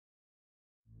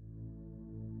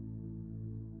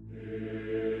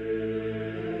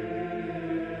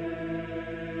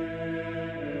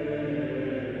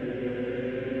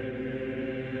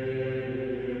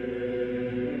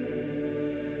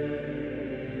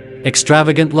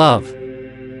Extravagant love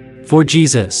for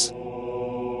Jesus.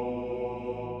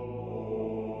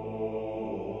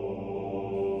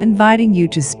 Inviting you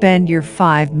to spend your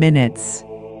 5 minutes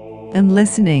and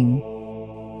listening,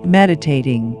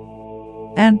 meditating,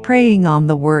 and praying on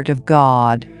the Word of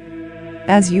God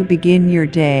as you begin your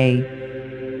day.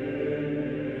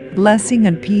 Blessing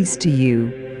and peace to you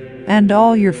and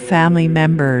all your family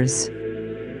members.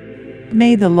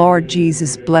 May the Lord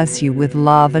Jesus bless you with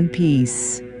love and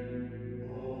peace.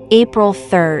 April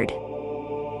 3rd,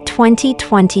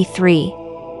 2023,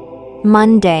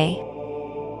 Monday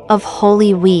of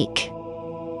Holy Week.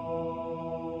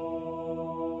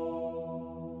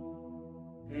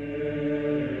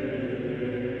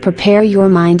 Prepare your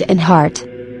mind and heart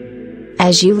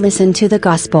as you listen to the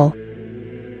Gospel.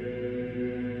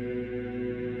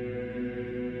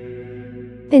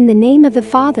 In the name of the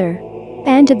Father,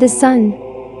 and of the Son,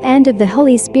 and of the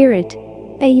Holy Spirit.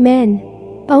 Amen.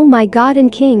 O my God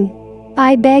and King,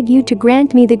 I beg you to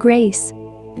grant me the grace,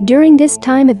 during this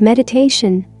time of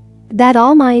meditation, that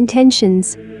all my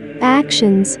intentions,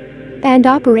 actions, and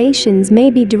operations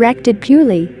may be directed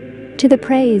purely to the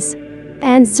praise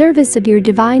and service of your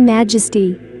divine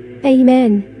majesty.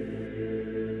 Amen.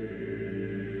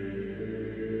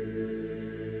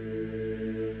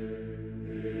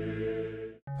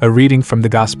 A reading from the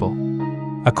Gospel,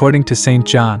 according to St.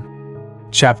 John,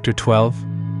 chapter 12,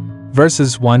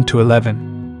 verses 1 to 11.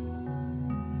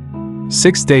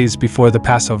 6 days before the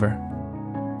Passover,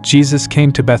 Jesus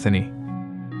came to Bethany,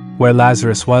 where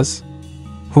Lazarus was,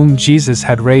 whom Jesus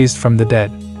had raised from the dead.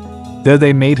 There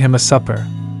they made him a supper.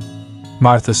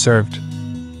 Martha served,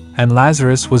 and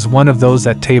Lazarus was one of those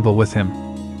at table with him.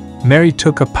 Mary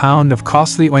took a pound of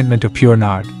costly ointment of pure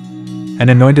nard, and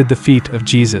anointed the feet of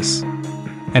Jesus,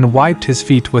 and wiped his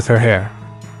feet with her hair.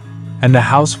 And the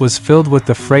house was filled with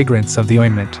the fragrance of the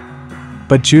ointment.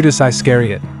 But Judas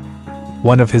Iscariot,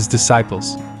 one of his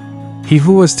disciples, he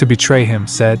who was to betray him,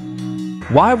 said,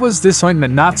 "Why was this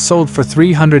ointment not sold for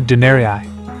 300 denarii,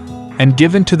 and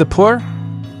given to the poor?"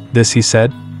 This he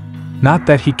said, not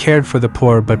that he cared for the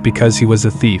poor, but because he was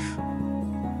a thief.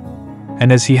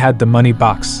 And as he had the money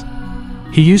box,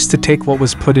 he used to take what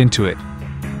was put into it.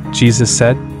 Jesus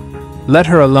said, "Let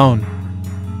her alone.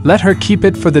 Let her keep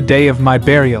it for the day of my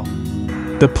burial.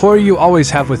 The poor you always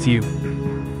have with you,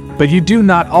 but you do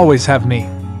not always have me."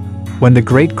 When the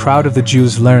great crowd of the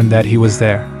Jews learned that he was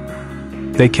there,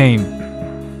 they came,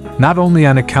 not only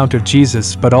on account of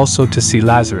Jesus but also to see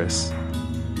Lazarus,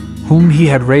 whom he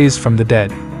had raised from the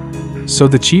dead. So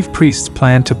the chief priests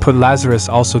planned to put Lazarus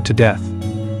also to death,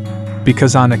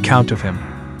 because on account of him,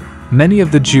 many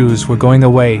of the Jews were going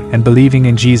away and believing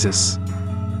in Jesus.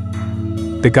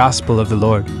 The Gospel of the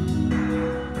Lord.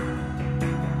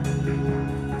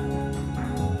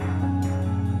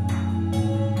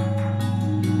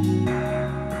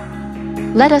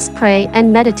 Let us pray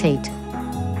and meditate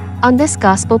on this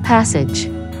Gospel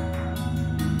passage.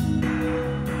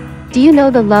 Do you know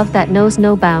the love that knows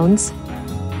no bounds?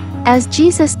 As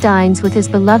Jesus dines with his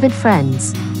beloved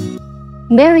friends,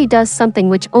 Mary does something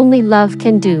which only love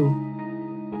can do.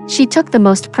 She took the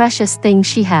most precious thing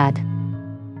she had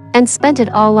and spent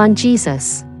it all on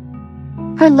Jesus.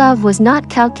 Her love was not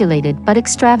calculated but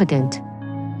extravagant.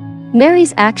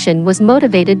 Mary's action was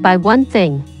motivated by one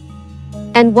thing,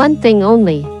 and one thing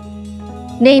only,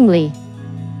 namely,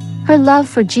 her love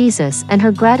for Jesus and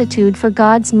her gratitude for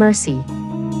God's mercy.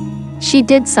 She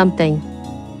did something,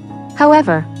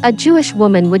 however, a Jewish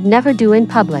woman would never do in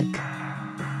public.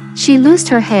 She loosed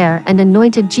her hair and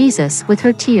anointed Jesus with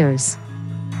her tears.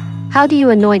 How do you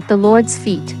anoint the Lord's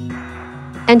feet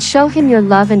and show him your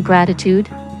love and gratitude?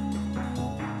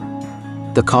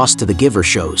 The cost to the giver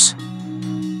shows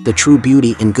the true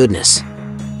beauty and goodness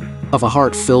of a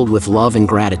heart filled with love and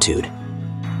gratitude.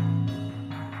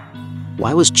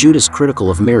 Why was Judas critical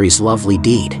of Mary's lovely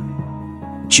deed?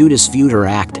 Judas viewed her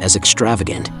act as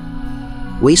extravagant,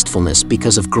 wastefulness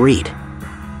because of greed.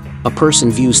 A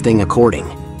person views things according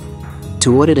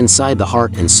to what is inside the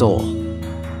heart and soul.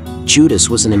 Judas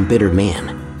was an embittered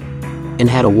man and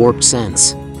had a warped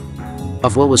sense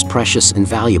of what was precious and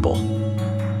valuable,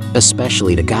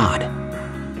 especially to God.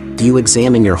 Do you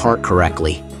examine your heart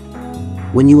correctly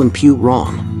when you impute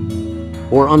wrong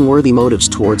or unworthy motives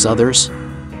towards others?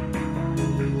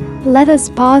 Let us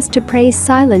pause to pray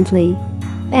silently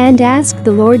and ask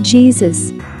the Lord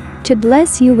Jesus to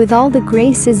bless you with all the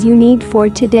graces you need for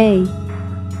today.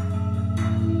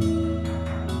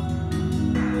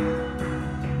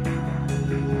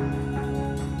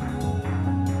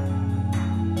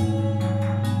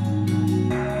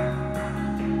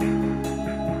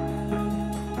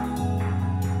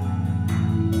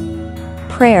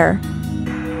 Prayer.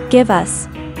 Give us,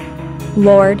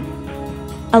 Lord,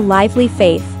 a lively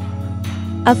faith,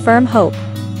 a firm hope,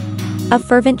 a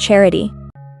fervent charity,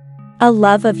 a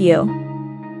love of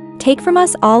you. Take from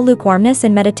us all lukewarmness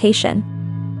in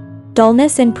meditation,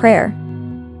 dullness in prayer.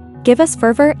 Give us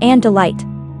fervor and delight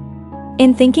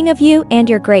in thinking of you and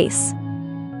your grace,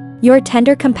 your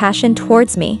tender compassion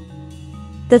towards me,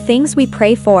 the things we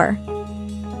pray for.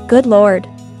 Good Lord,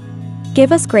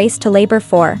 give us grace to labor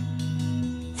for.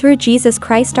 Through Jesus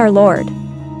Christ our Lord.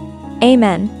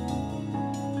 Amen.